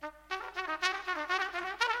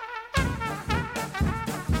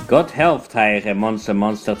Gott helft eure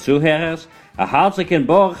Monster-Zuhörers. Herzlichen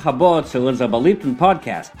Borg zu unserem beliebten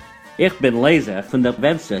Podcast. Ich bin Laser von der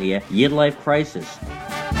Webserie Yid Life Crisis.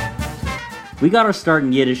 We got our start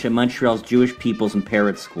in Yiddish at Montreal's Jewish Peoples and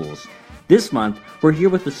Parrot Schools. This month, we're here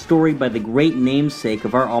with a story by the great namesake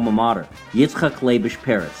of our alma mater, Yitzchak Leibush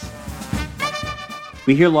Peretz.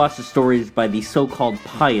 We hear lots of stories by the so-called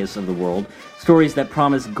pious of the world, stories that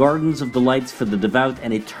promise gardens of delights for the devout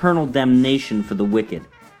and eternal damnation for the wicked.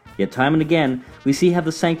 Yet time and again, we see how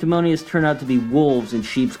the sanctimonious turn out to be wolves in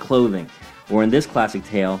sheep's clothing, or in this classic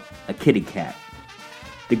tale, a kitty cat.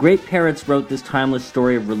 The great Peretz wrote this timeless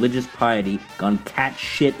story of religious piety gone cat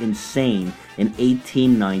shit insane in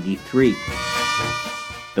 1893.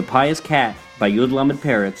 The Pious Cat by Yud Lamed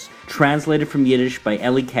Peretz, translated from Yiddish by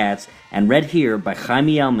Eli Katz, and read here by Chaim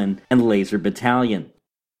Yelman and Laser Battalion.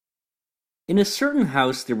 In a certain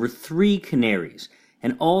house there were 3 canaries,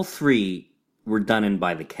 and all 3 were done in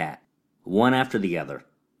by the cat, one after the other.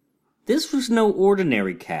 This was no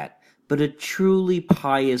ordinary cat, but a truly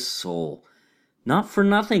pious soul. Not for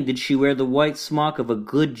nothing did she wear the white smock of a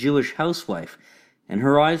good Jewish housewife, and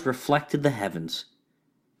her eyes reflected the heavens.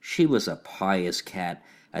 She was a pious cat,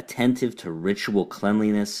 attentive to ritual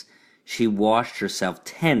cleanliness. She washed herself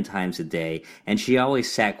 10 times a day, and she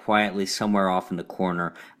always sat quietly somewhere off in the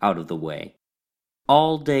corner, out of the way.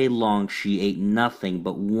 All day long she ate nothing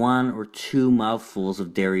but 1 or 2 mouthfuls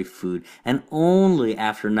of dairy food, and only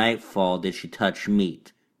after nightfall did she touch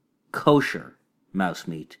meat. Kosher mouse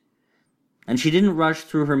meat. And she didn't rush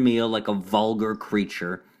through her meal like a vulgar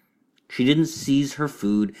creature. She didn't seize her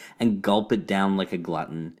food and gulp it down like a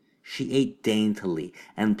glutton. She ate daintily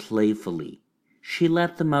and playfully. She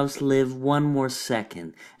let the mouse live 1 more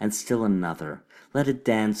second, and still another. Let it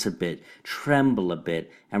dance a bit, tremble a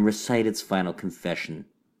bit, and recite its final confession.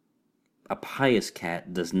 A pious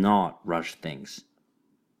cat does not rush things.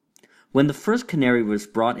 When the first canary was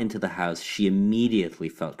brought into the house, she immediately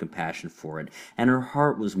felt compassion for it, and her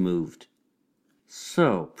heart was moved.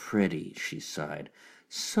 "So pretty," she sighed.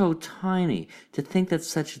 "So tiny, to think that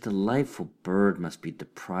such a delightful bird must be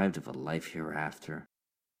deprived of a life hereafter."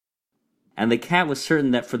 And the cat was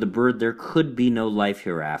certain that for the bird there could be no life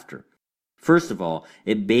hereafter. First of all,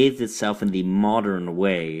 it bathed itself in the modern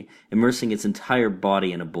way, immersing its entire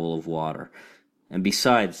body in a bowl of water. And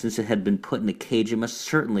besides, since it had been put in a cage, it must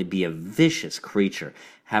certainly be a vicious creature,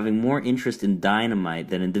 having more interest in dynamite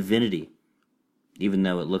than in divinity, even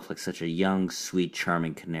though it looked like such a young, sweet,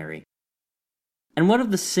 charming canary. And what of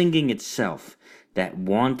the singing itself? That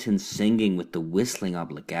wanton singing with the whistling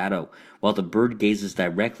obbligato, while the bird gazes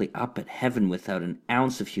directly up at heaven without an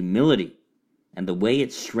ounce of humility, and the way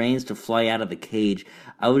it strains to fly out of the cage,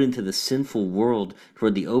 out into the sinful world,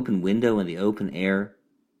 toward the open window and the open air.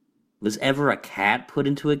 Was ever a cat put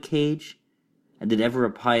into a cage? And did ever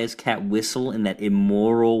a pious cat whistle in that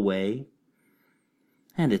immoral way?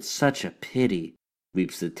 "And it's such a pity,"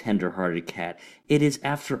 weeps the tender-hearted cat. "It is,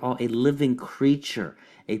 after all, a living creature,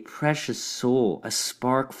 a precious soul, a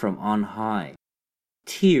spark from on high."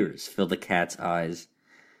 Tears fill the cat's eyes.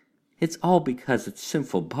 "It's all because its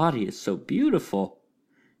sinful body is so beautiful.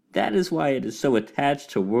 That is why it is so attached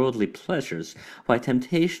to worldly pleasures, why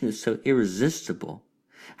temptation is so irresistible.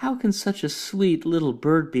 How can such a sweet little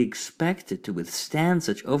bird be expected to withstand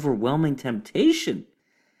such overwhelming temptation?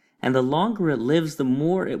 And the longer it lives, the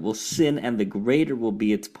more it will sin, and the greater will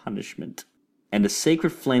be its punishment." And a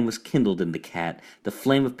sacred flame was kindled in the cat, the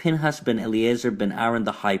flame of Pinchas ben Eliezer ben Aaron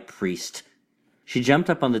the high priest. She jumped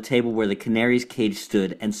up on the table where the canary's cage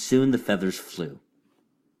stood, and soon the feathers flew.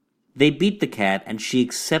 They beat the cat, and she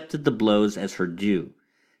accepted the blows as her due.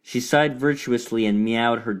 She sighed virtuously and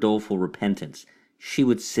meowed her doleful repentance. She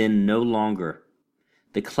would sin no longer.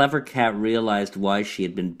 The clever cat realized why she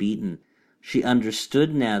had been beaten. She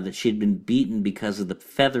understood now that she had been beaten because of the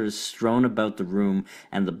feathers strewn about the room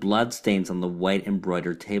and the bloodstains on the white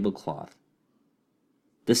embroidered tablecloth.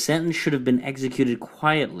 The sentence should have been executed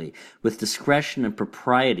quietly, with discretion and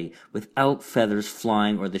propriety, without feathers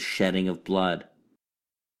flying or the shedding of blood.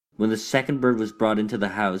 When the second bird was brought into the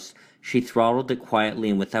house, she throttled it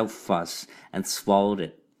quietly and without fuss, and swallowed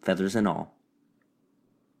it, feathers and all.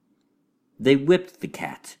 They whipped the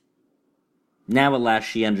cat. Now at last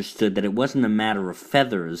she understood that it wasn't a matter of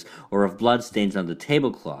feathers or of bloodstains on the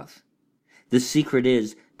tablecloth. The secret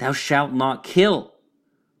is, thou shalt not kill.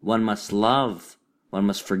 One must love. One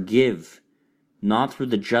must forgive. Not through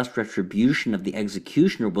the just retribution of the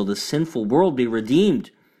executioner will the sinful world be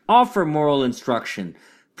redeemed. Offer moral instruction.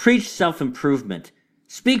 Preach self-improvement.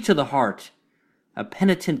 Speak to the heart. A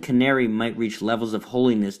penitent canary might reach levels of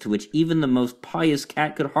holiness to which even the most pious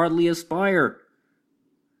cat could hardly aspire.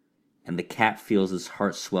 and the cat feels his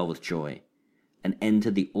heart swell with joy. An end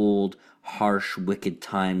to the old, harsh, wicked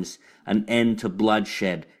times, an end to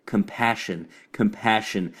bloodshed, compassion,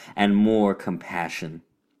 compassion, and more compassion.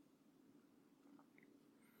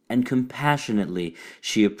 And compassionately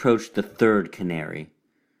she approached the third canary.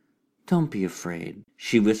 "Don't be afraid,"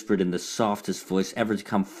 she whispered in the softest voice ever to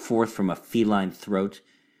come forth from a feline throat.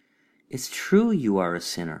 "It's true you are a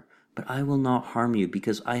sinner, but I will not harm you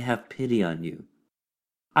because I have pity on you.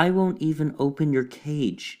 I won't even open your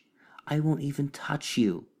cage. I won't even touch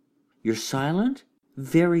you. You're silent?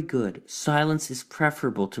 Very good. Silence is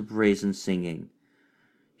preferable to brazen singing.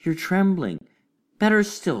 You're trembling. Better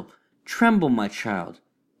still, tremble, my child,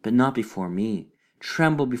 but not before me.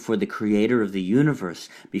 Tremble before the Creator of the universe,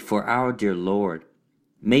 before our dear Lord.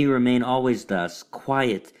 May you remain always thus,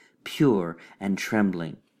 quiet, pure, and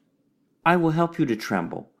trembling. I will help you to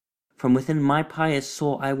tremble. From within my pious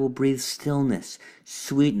soul I will breathe stillness,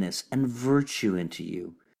 sweetness, and virtue into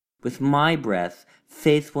you. With my breath,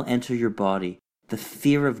 faith will enter your body, the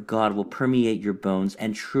fear of God will permeate your bones,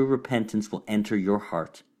 and true repentance will enter your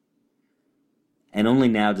heart." And only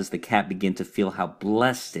now does the cat begin to feel how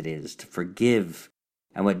blessed it is to forgive,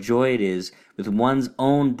 and what joy it is with one's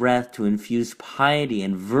own breath to infuse piety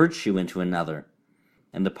and virtue into another.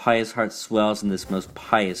 And the pious heart swells in this most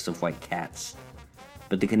pious of white cats.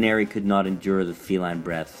 But the canary could not endure the feline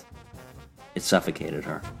breath. It suffocated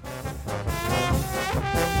her.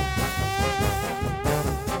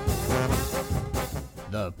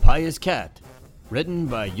 The Pious Cat, written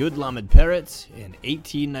by Yud Lamed Peretz in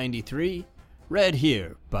 1893, read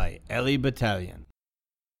here by Ellie Battalion.